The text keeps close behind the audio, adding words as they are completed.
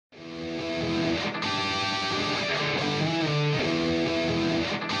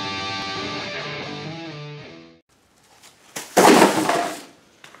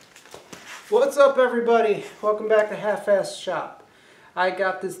What's up, everybody? Welcome back to Half-Ass Shop. I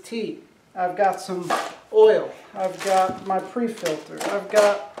got this tea. I've got some oil. I've got my pre-filter. I've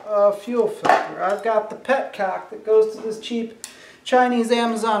got a fuel filter. I've got the Petcock that goes to this cheap Chinese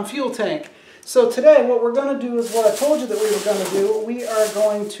Amazon fuel tank. So today what we're going to do is what I told you that we were going to do. We are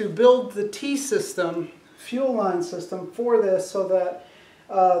going to build the T system, fuel line system for this so that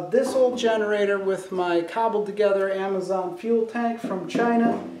this old generator with my cobbled together Amazon fuel tank from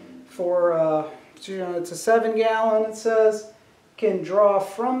China for, it's a 7-gallon, it says, can draw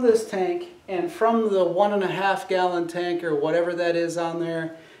from this tank and from the 1.5-gallon tank or whatever that is on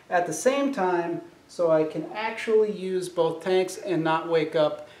there at the same time, so I can actually use both tanks and not wake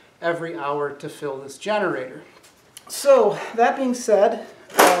up every hour to fill this generator. So that being said,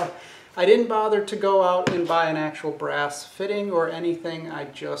 I didn't bother to go out and buy an actual brass fitting or anything. I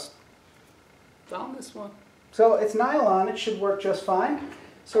just found this one. So it's nylon, it should work just fine.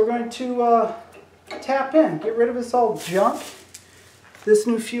 So we're going to tap in, get rid of this old junk. This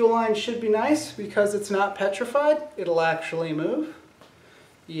new fuel line should be nice because it's not petrified. It'll actually move.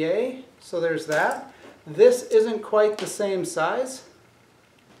 Yay. So there's that. This isn't quite the same size,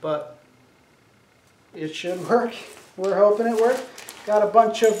 but it should work. We're hoping it works. Got a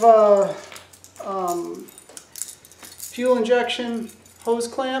bunch of fuel injection hose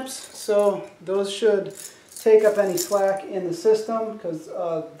clamps, so those should take up any slack in the system because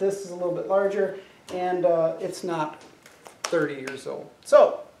this is a little bit larger and it's not 30 years old.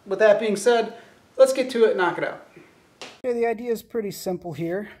 So with that being said, let's get to it and knock it out. Okay, the idea is pretty simple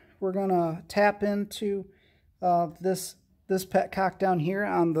here. We're gonna tap into this Petcock down here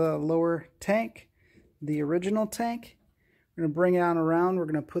on the lower tank, the original tank. We're gonna bring it on around. We're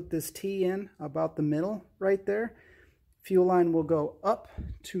gonna put this T in about the middle right there. Fuel line will go up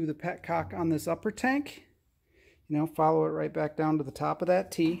to the Petcock on this upper tank. You know, follow it right back down to the top of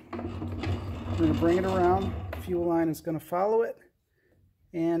that T. We're going to bring it around. Fuel line is going to follow it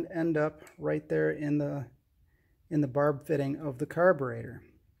and end up right there in the barb fitting of the carburetor.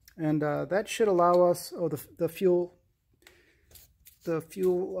 And that should allow us, the fuel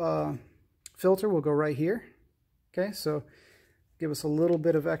filter will go right here. Okay, so give us a little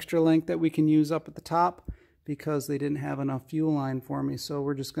bit of extra length that we can use up at the top because they didn't have enough fuel line for me. So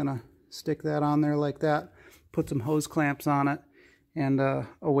we're just going to stick that on there like that. Put some hose clamps on it, and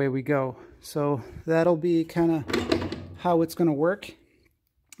away we go. So that'll be kind of how it's going to work.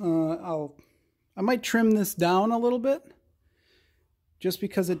 I might trim this down a little bit, just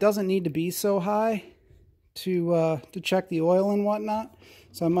because it doesn't need to be so high to check the oil and whatnot.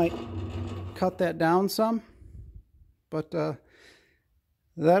 So I might cut that down some, but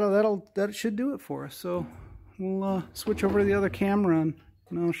that should do it for us. So we'll switch over to the other camera and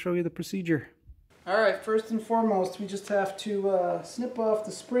I'll show you the procedure. Alright, first and foremost, we just have to snip off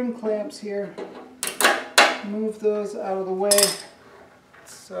the spring clamps here, move those out of the way.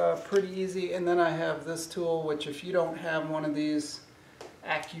 It's pretty easy. And then I have this tool, which if you don't have one of these,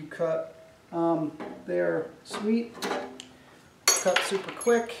 AccuCut, they're sweet, cut super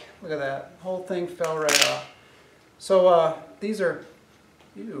quick. Look at that, whole thing fell right off. So these are,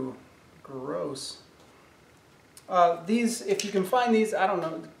 ew, gross. These, if you can find these, I don't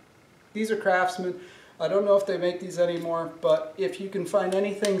know. These are Craftsman. I don't know if they make these anymore, but if you can find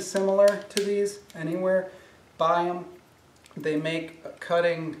anything similar to these anywhere, buy them. They make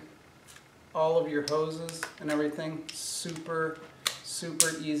cutting all of your hoses and everything super,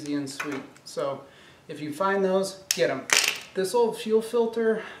 super easy and sweet. So if you find those, get them. This old fuel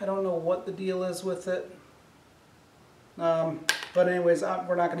filter, I don't know what the deal is with it. But anyways,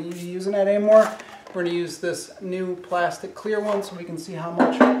 we're not going to be using that anymore. We're going to use this new plastic clear one so we can see how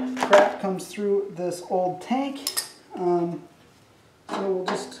much crap comes through this old tank. So we'll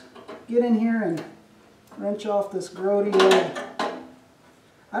just get in here and wrench off this grody old.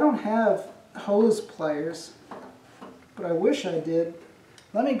 I don't have hose pliers, but I wish I did.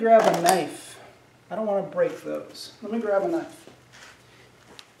 Let me grab a knife. I don't want to break those. Let me grab a knife.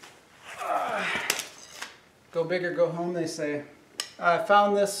 Go big or go home, they say. I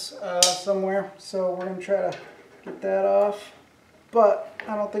found this somewhere, so we're going to try to get that off. But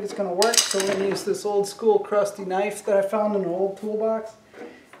I don't think it's going to work, so we're going to use this old school crusty knife that I found in an old toolbox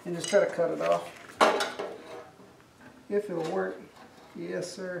and just try to cut it off. If it'll work.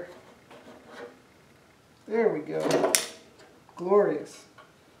 Yes, sir. There we go. Glorious.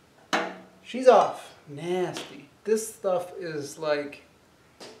 She's off. Nasty. This stuff is like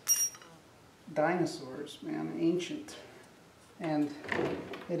dinosaurs, man, ancient. And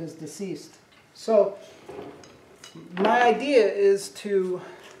it is deceased. So my idea is to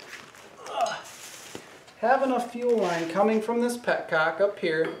have enough fuel line coming from this Petcock up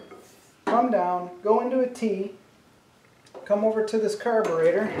here come down, go into a T, come over to this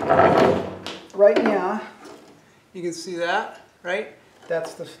carburetor, right now. You can see that, right?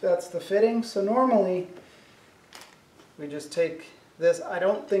 That's the fitting. So normally we just take this. I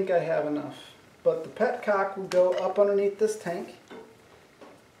don't think I have enough, but the Petcock will go up underneath this tank.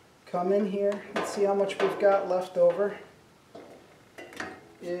 Come in here and see how much we've got left over.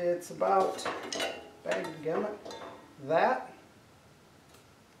 It's about, that.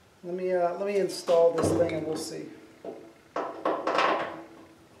 Let me install this thing and we'll see.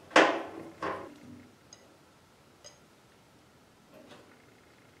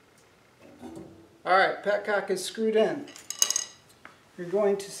 Alright, Petcock is screwed in. You're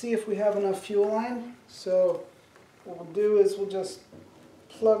going to see if we have enough fuel line. So what we'll do is we'll just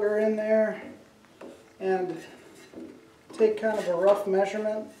plug her in there and take kind of a rough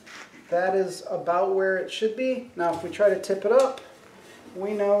measurement. That is about where it should be. Now if we try to tip it up,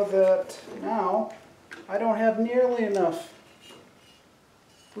 we know that now I don't have nearly enough.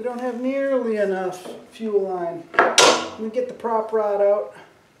 We don't have nearly enough fuel line. Let me get the prop rod out.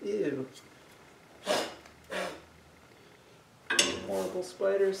 Ew. Horrible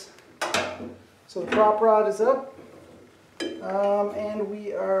spiders. So the prop rod is up. And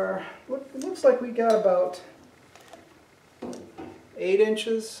we are, it looks like we got about 8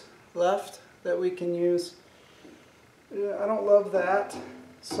 inches left that we can use. I don't love that,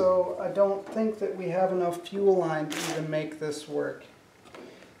 so I don't think that we have enough fuel line to even make this work.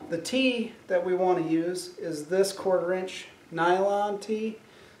 The T that we want to use is this 1/4 inch nylon T,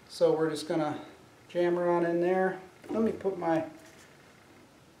 so we're just going to jam her on in there. Let me put my,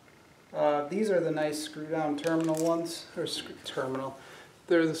 these are the nice screw down terminal ones, or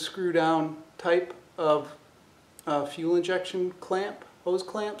they're the screw down type of fuel injection clamp, hose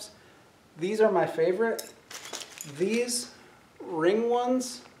clamps. These are my favorite. These ring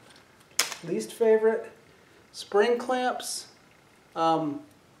ones, least favorite. Spring clamps,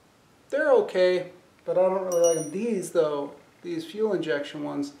 they're okay, but I don't really like them. These though, these fuel injection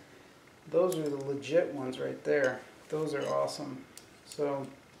ones, those are the legit ones right there. Those are awesome. So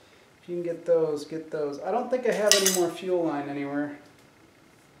if you can get those, get those. I don't think I have any more fuel line anywhere.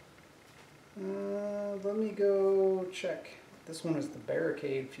 Let me go check. This one is the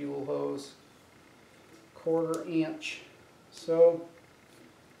Barricade fuel hose. 1/4 inch. So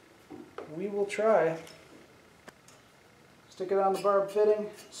we will try. Stick it on the barb fitting,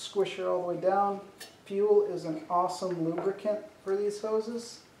 squish her all the way down. Fuel is an awesome lubricant for these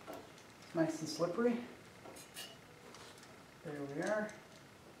hoses. It's nice and slippery. There we are.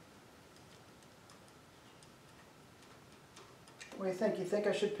 What do you think? You think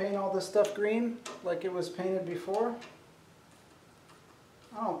I should paint all this stuff green like it was painted before?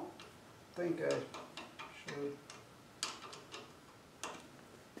 I don't think I should.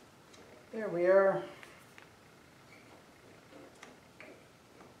 There we are.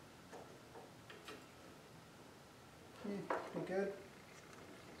 Pretty good.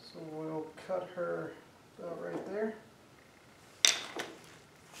 So we'll cut her about right there.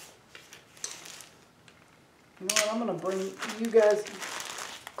 You know what, I'm going to bring you guys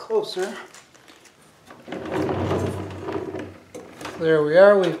closer. There we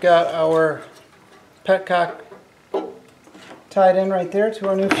are, we've got our Petcock tied in right there to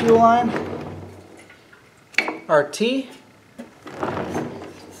our new fuel line. Our T.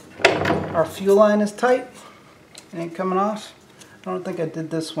 Our fuel line is tight. It ain't coming off. I don't think I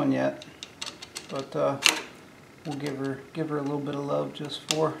did this one yet, but we'll give her a little bit of love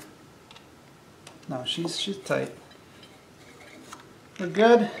just for. No, she's tight. We're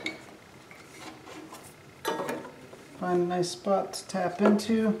good. Find a nice spot to tap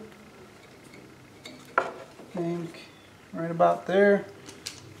into. I think right about there.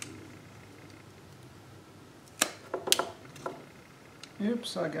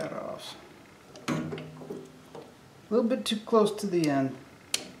 Oops, I got off. A little bit too close to the end.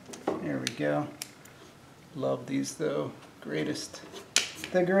 There we go. Love these though. Greatest.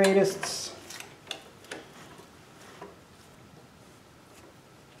 The greatest.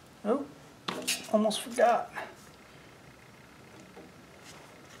 Oh, almost forgot.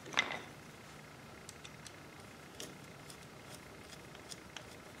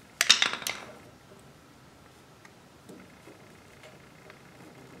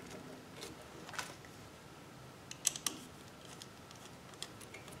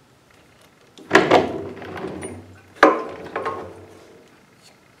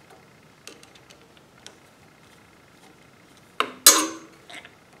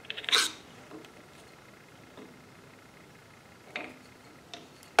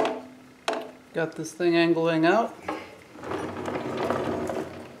 Got this thing angling out.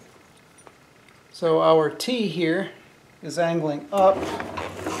 So our T here is angling up,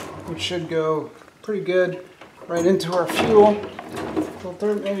 which should go pretty good right into our fuel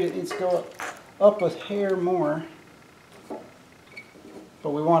filter. Maybe it needs to go up a hair more, but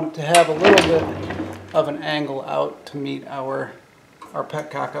we want it to have a little bit of an angle out to meet our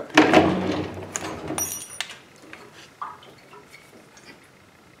petcock up here.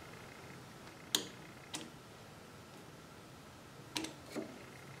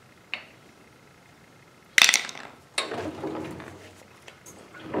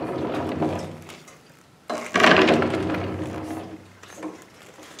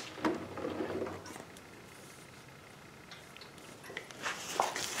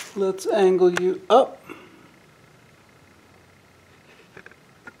 Let's angle you up.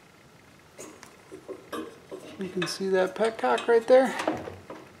 You can see that petcock right there.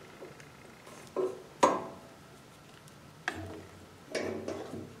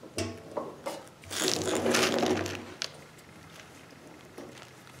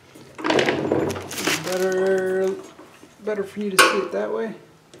 Better for you to see it that way.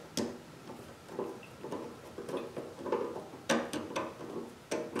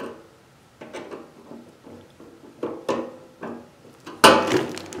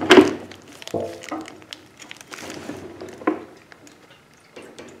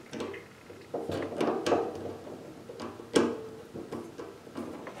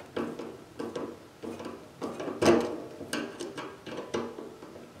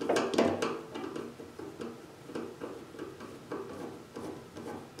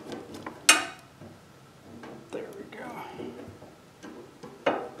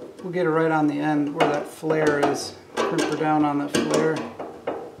 We'll get it right on the end where that flare is. Crimp her down on that flare.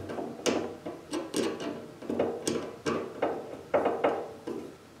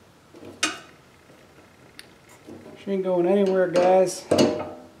 She ain't going anywhere, guys.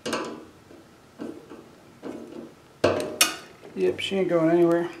 Yep, she ain't going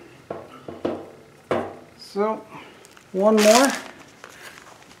anywhere. So, one more.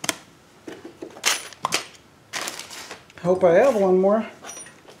 Hope I have one more.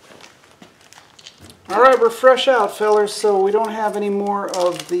 Alright, we're fresh out, fellers, so we don't have any more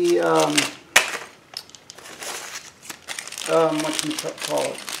of the, what can you call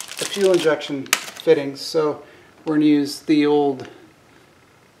it? The fuel injection fittings. So we're going to use the old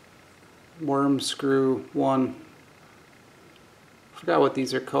worm screw one. Forgot what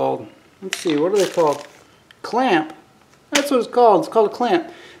these are called. Let's see, what are they called? Clamp. That's what it's called. It's called a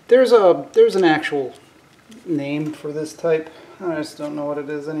clamp. There's an actual name for this type. I just don't know what it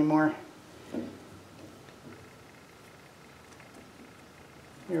is anymore.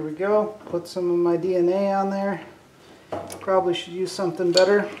 Here we go. Put some of my DNA on there. Probably should use something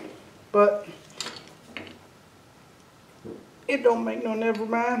better, but it don't make no never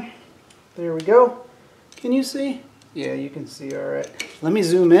mind. There we go. Can you see? Yeah, you can see all right. Let me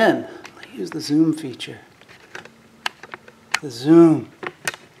zoom in. Let's use the zoom feature. The zoom.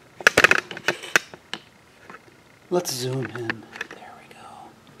 Let's zoom in. There we go.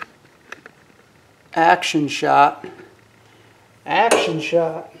 Action shot. Action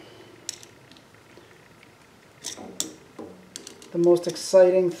shot. The most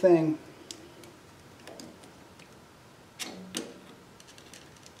exciting thing.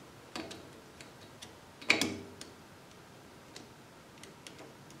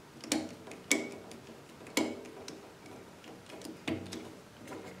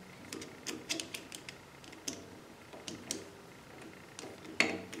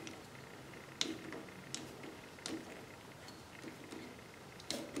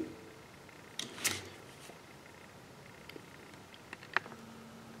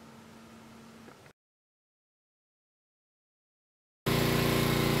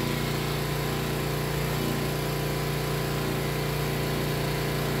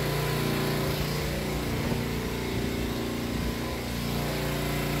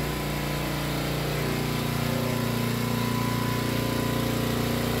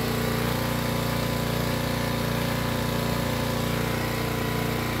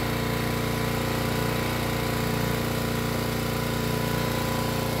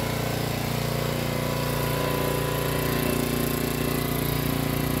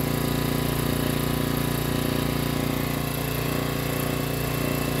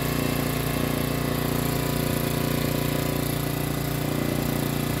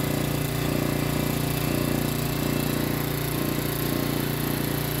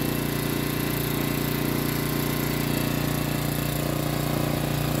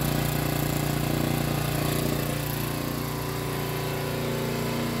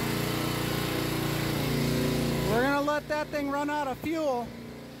 Let that thing run out of fuel.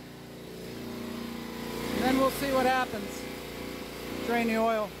 then we'll see what happens. Drain the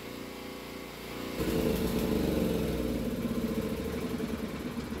oil.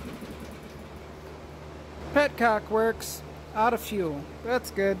 Petcock works. Out of fuel.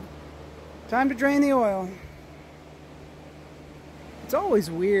 That's good. Time to drain the oil. It's always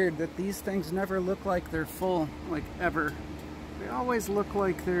weird that these things never look like they're full, like ever. They always look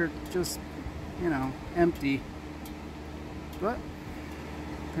like they're just, you know, empty. But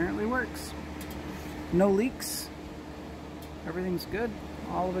apparently works. No leaks. Everything's good.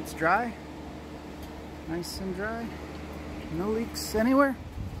 All of it's dry. Nice and dry. No leaks anywhere.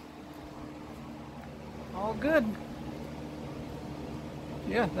 All good.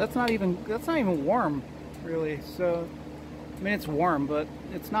 Yeah, that's not even warm, really. So, I mean, it's warm, but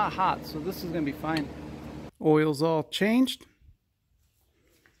it's not hot, so this is gonna be fine. Oil's all changed.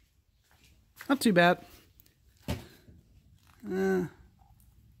 Not too bad. A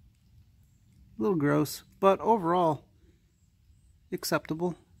little gross, but overall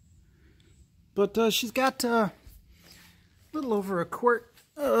acceptable. But she's got a little over a quart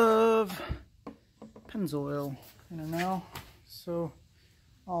of Pennzoil in her now, so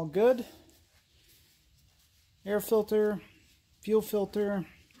all good. Air filter, fuel filter,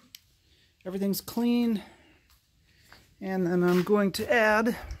 everything's clean. And then I'm going to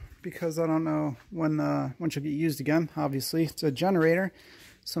add, because I don't know when she'll get used again, obviously, it's a generator,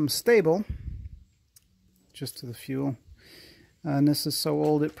 some stable, just to the fuel. And this is so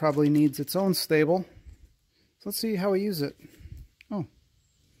old it probably needs its own stable. So let's see how we use it. Oh,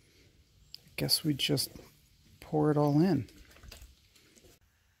 I guess we just pour it all in.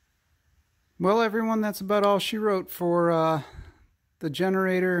 Well, everyone, that's about all she wrote for the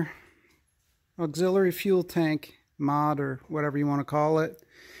generator auxiliary fuel tank mod, or whatever you want to call it,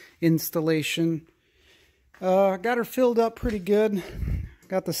 installation. Got her filled up pretty good.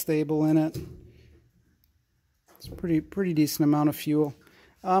 Got the stable in it. It's a pretty decent amount of fuel.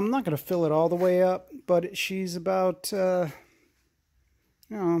 I'm not going to fill it all the way up, but she's about, you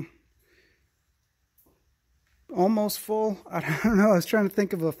know, almost full. I don't know. I was trying to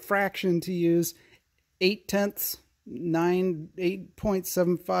think of a fraction to use.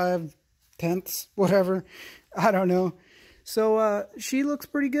 8.75 tenths, whatever. I don't know. So she looks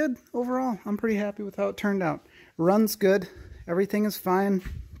pretty good overall. I'm pretty happy with how it turned out. Runs good. Everything is fine.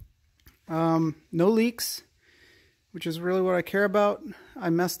 No leaks, which is really what I care about. I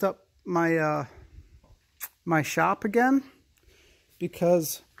messed up my my shop again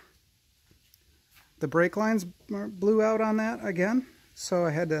because the brake lines blew out on that again. So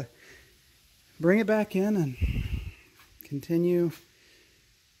I had to bring it back in and continue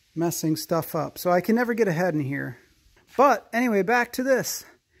messing stuff up. So I can never get ahead in here. But anyway, back to this.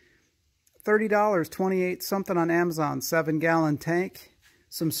 $30, 28 something on Amazon, 7-gallon tank,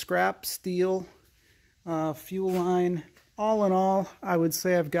 some scrap steel, fuel line. All in all, I would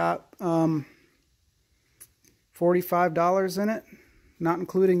say I've got $45 in it, not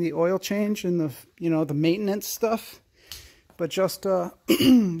including the oil change and the, you know, the maintenance stuff, but just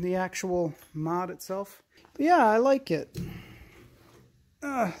the actual mod itself. But yeah, I like it.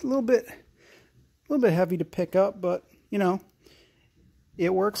 A little bit heavy to pick up, but you know,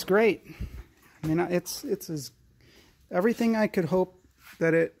 it works great. I mean, it's as everything I could hope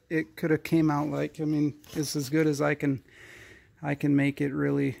that it could have came out like. I mean, it's as good as I can make it,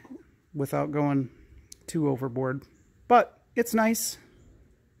 really, without going too overboard. But it's nice.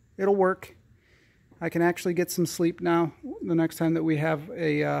 It'll work. I can actually get some sleep now the next time that we have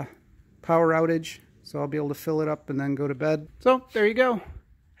a power outage, so I'll be able to fill it up and then go to bed. So there you go.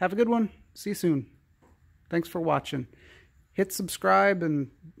 Have a good one. See you soon. Thanks for watching. Hit subscribe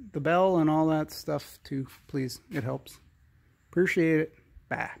and the bell and all that stuff too, please. It helps. Appreciate it.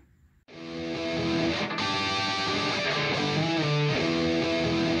 Bye.